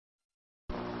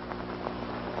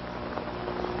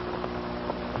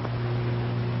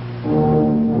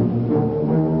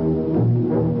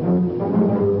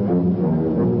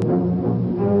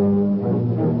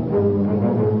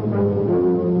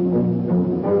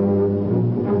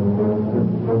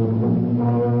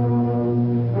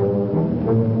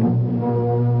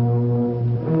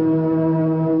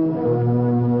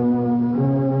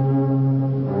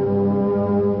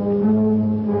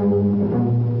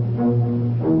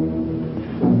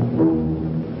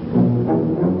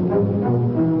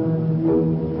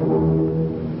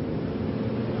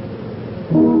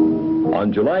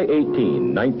July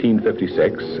 18,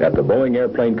 1956, at the Boeing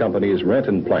Airplane Company's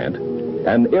Renton plant,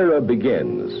 an era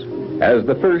begins as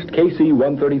the first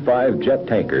KC-135 jet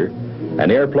tanker,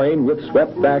 an airplane with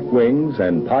swept-back wings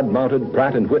and pod-mounted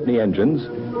Pratt & Whitney engines,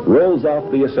 rolls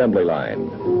off the assembly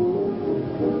line.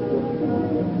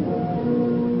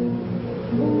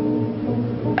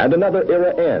 And another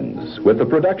era ends with the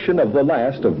production of the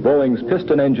last of Boeing's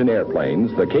piston engine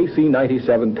airplanes, the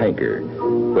KC-97 tanker,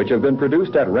 which have been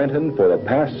produced at Renton for the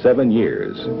past 7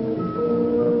 years.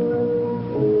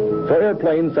 For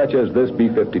airplanes such as this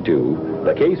B-52,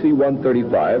 the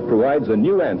KC-135 provides a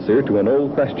new answer to an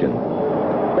old question.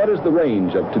 What is the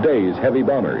range of today's heavy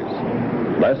bombers?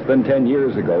 Less than 10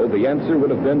 years ago, the answer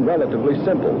would have been relatively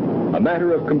simple, a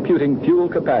matter of computing fuel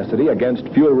capacity against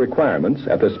fuel requirements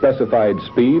at the specified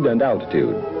speed and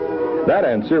altitude. That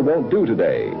answer won't do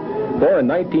today, for in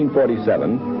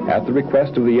 1947, at the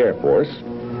request of the Air Force,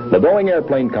 the Boeing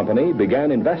Airplane Company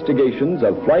began investigations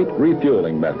of flight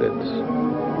refueling methods.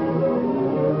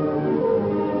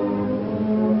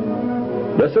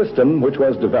 The system which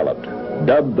was developed,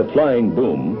 dubbed the flying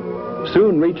boom,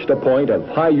 soon reached a point of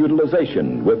high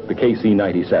utilization with the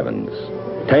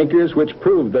KC-97s, tankers which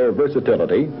proved their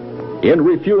versatility in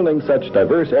refueling such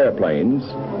diverse airplanes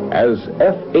as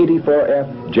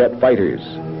F-84F jet fighters,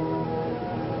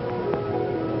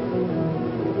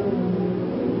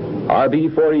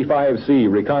 RB-45C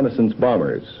reconnaissance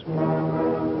bombers,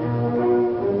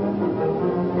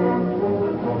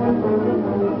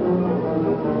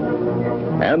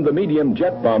 and the medium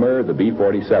jet bomber, the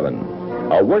B-47.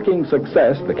 A working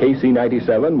success, the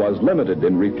KC-97 was limited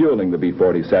in refueling the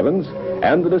B-47s,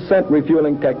 and the descent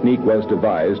refueling technique was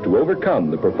devised to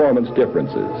overcome the performance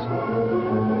differences.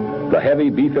 The heavy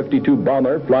B-52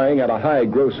 bomber, flying at a high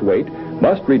gross weight,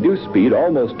 must reduce speed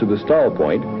almost to the stall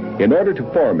point in order to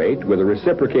formate with a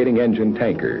reciprocating engine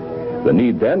tanker. The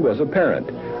need then was apparent,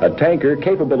 a tanker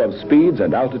capable of speeds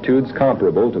and altitudes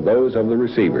comparable to those of the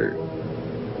receiver.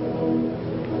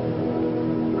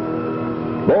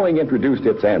 Boeing introduced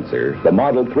its answer, the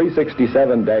Model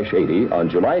 367-80, on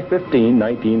July 15,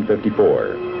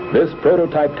 1954. This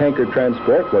prototype tanker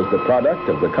transport was the product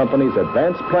of the company's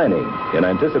advanced planning in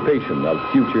anticipation of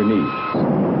future needs.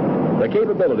 The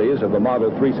capabilities of the Model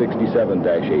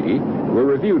 367-80 were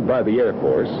reviewed by the Air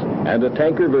Force, and a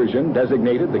tanker version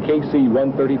designated the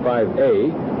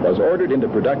KC-135A was ordered into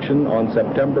production on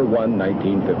September 1,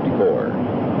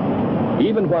 1954.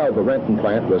 Even while the Renton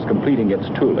plant was completing its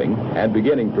tooling and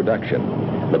beginning production,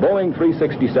 the Boeing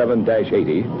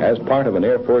 367-80, as part of an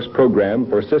Air Force program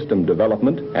for system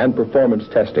development and performance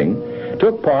testing,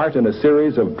 took part in a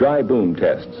series of dry boom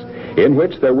tests in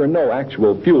which there were no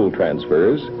actual fuel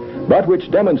transfers, but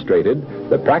which demonstrated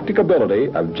the practicability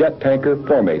of jet tanker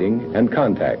formating and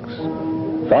contacts.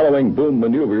 Following boom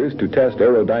maneuvers to test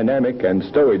aerodynamic and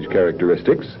stowage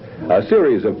characteristics, a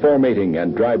series of formating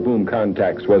and dry boom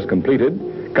contacts was completed,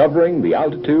 covering the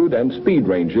altitude and speed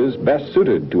ranges best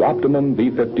suited to optimum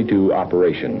B-52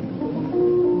 operation.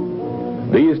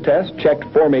 These tests checked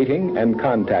formating and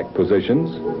contact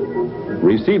positions,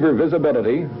 receiver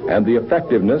visibility, and the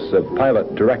effectiveness of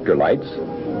pilot director lights,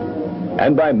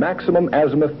 and by maximum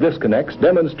azimuth disconnects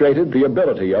demonstrated the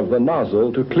ability of the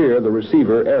nozzle to clear the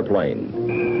receiver airplane.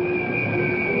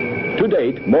 To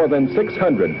date, more than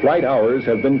 600 flight hours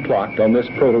have been clocked on this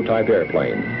prototype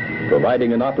airplane,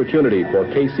 providing an opportunity for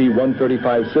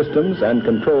KC-135 systems and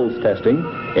controls testing,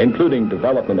 including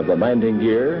development of the landing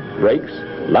gear, brakes,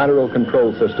 lateral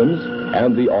control systems,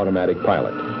 and the automatic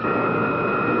pilot.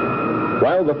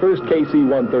 While the first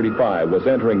KC-135 was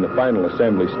entering the final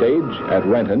assembly stage at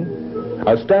Renton,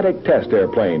 a static test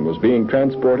airplane was being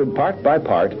transported part by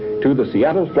part to the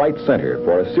Seattle Flight Center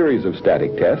for a series of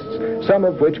static tests, some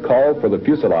of which call for the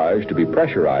fuselage to be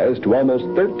pressurized to almost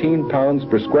 13 pounds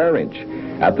per square inch,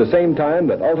 at the same time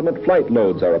that ultimate flight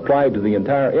loads are applied to the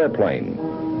entire airplane.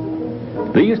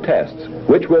 These tests,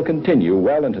 which will continue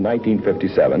well into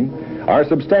 1957, are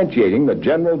substantiating the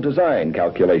general design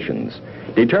calculations,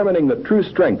 determining the true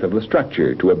strength of the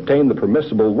structure to obtain the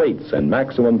permissible weights and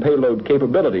maximum payload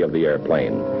capability of the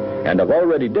airplane, and have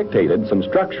already dictated some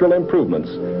structural improvements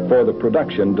for the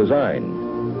production design.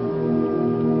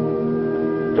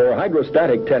 For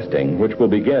hydrostatic testing, which will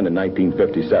begin in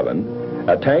 1957,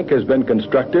 a tank has been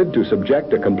constructed to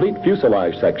subject a complete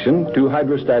fuselage section to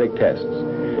hydrostatic tests,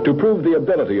 to prove the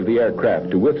ability of the aircraft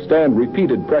to withstand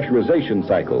repeated pressurization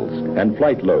cycles and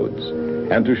flight loads,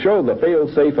 and to show the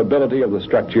fail-safe ability of the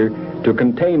structure to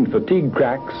contain fatigue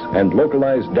cracks and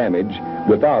localized damage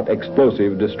without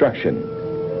explosive destruction.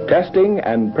 Testing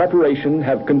and preparation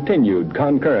have continued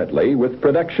concurrently with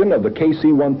production of the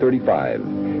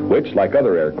KC-135, which, like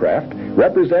other aircraft,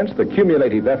 represents the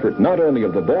cumulative effort not only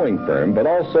of the Boeing firm, but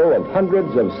also of hundreds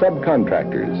of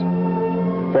subcontractors.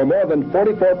 For more than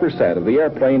 44% of the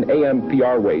airplane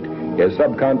AMPR weight is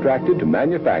subcontracted to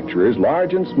manufacturers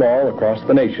large and small across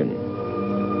the nation,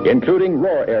 including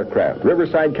Roar Aircraft,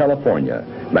 Riverside, California,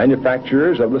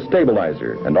 manufacturers of the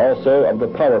stabilizer and also of the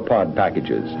power pod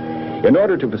packages. In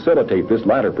order to facilitate this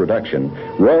latter production,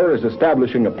 Roar is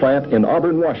establishing a plant in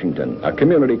Auburn, Washington, a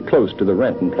community close to the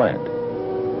Renton plant.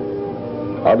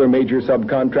 Other major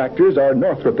subcontractors are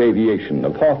Northrop Aviation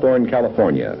of Hawthorne,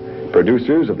 California,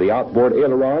 producers of the outboard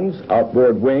ailerons,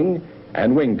 outboard wing,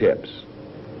 and wingtips.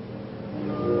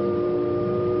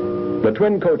 The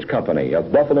Twin Coach Company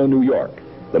of Buffalo, New York,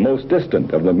 the most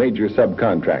distant of the major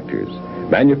subcontractors,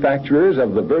 manufacturers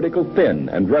of the vertical fin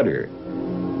and rudder.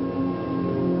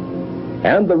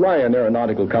 And the Ryan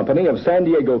Aeronautical Company of San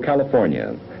Diego,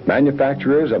 California,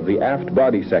 manufacturers of the aft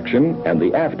body section and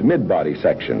the aft mid-body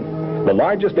section, the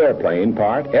largest airplane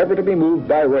part ever to be moved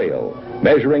by rail,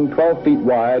 measuring 12 feet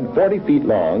wide, 40 feet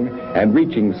long, and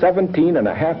reaching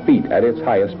 17.5 feet at its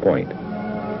highest point.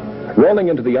 Rolling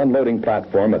into the unloading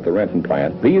platform at the Renton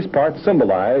plant, these parts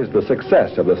symbolize the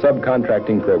success of the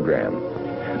subcontracting program.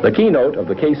 The keynote of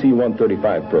the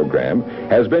KC-135 program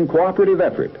has been cooperative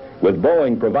effort, with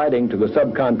Boeing providing to the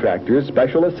subcontractors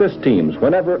special assist teams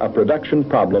whenever a production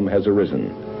problem has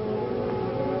arisen.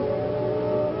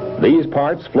 These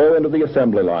parts flow into the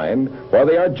assembly line, where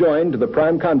they are joined to the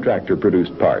prime contractor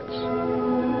produced parts.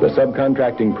 The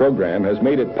subcontracting program has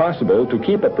made it possible to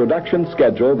keep a production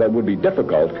schedule that would be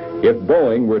difficult if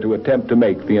Boeing were to attempt to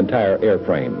make the entire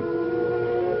airframe.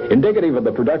 Indicative of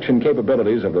the production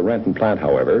capabilities of the Renton plant,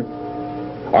 however,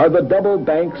 are the double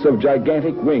banks of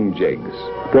gigantic wing jigs,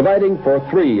 providing for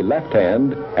 3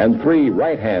 left-hand and 3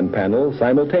 right-hand panels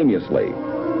simultaneously,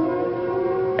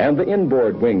 and the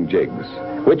inboard wing jigs,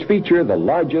 which feature the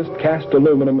largest cast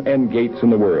aluminum end gates in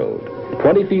the world,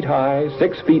 20 feet high,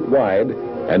 6 feet wide,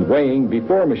 and weighing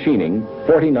before machining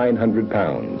 4,900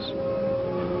 pounds.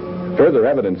 Further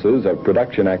evidences of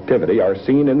production activity are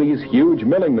seen in these huge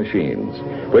milling machines,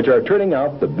 which are turning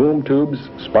out the boom tubes,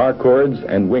 spar cords,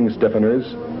 and wing stiffeners,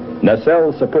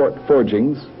 nacelle support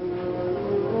forgings,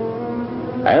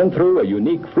 and through a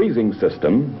unique freezing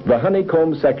system, the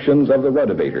honeycomb sections of the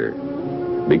ruddervator.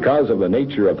 Because of the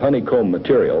nature of honeycomb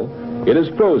material, it is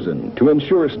frozen to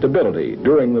ensure stability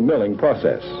during the milling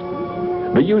process.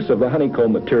 The use of the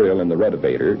honeycomb material in the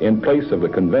ruddervator in place of the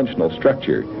conventional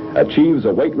structure achieves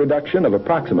a weight reduction of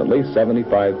approximately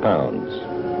 75 pounds.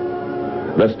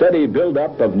 The steady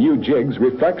buildup of new jigs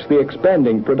reflects the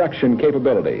expanding production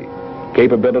capability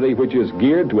which is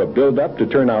geared to a buildup to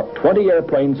turn out 20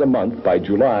 airplanes a month by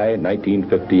July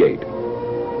 1958.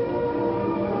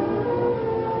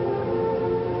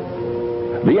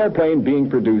 The airplane being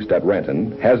produced at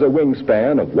Renton has a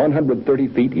wingspan of 130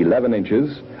 feet 11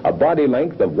 inches, a body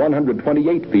length of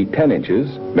 128 feet 10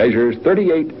 inches, measures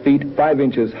 38 feet 5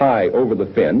 inches high over the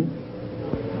fin,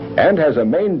 and has a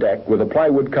main deck with a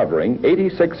plywood covering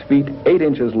 86 feet 8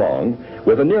 inches long,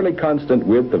 with a nearly constant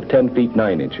width of 10 feet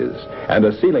 9 inches, and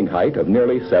a ceiling height of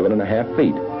nearly 7.5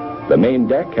 feet. The main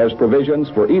deck has provisions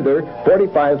for either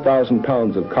 45,000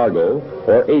 pounds of cargo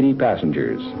or 80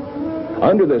 passengers.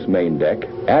 Under this main deck,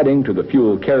 adding to the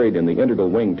fuel carried in the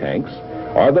integral wing tanks,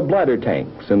 are the bladder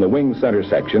tanks in the wing center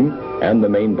section and the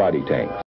main body tanks.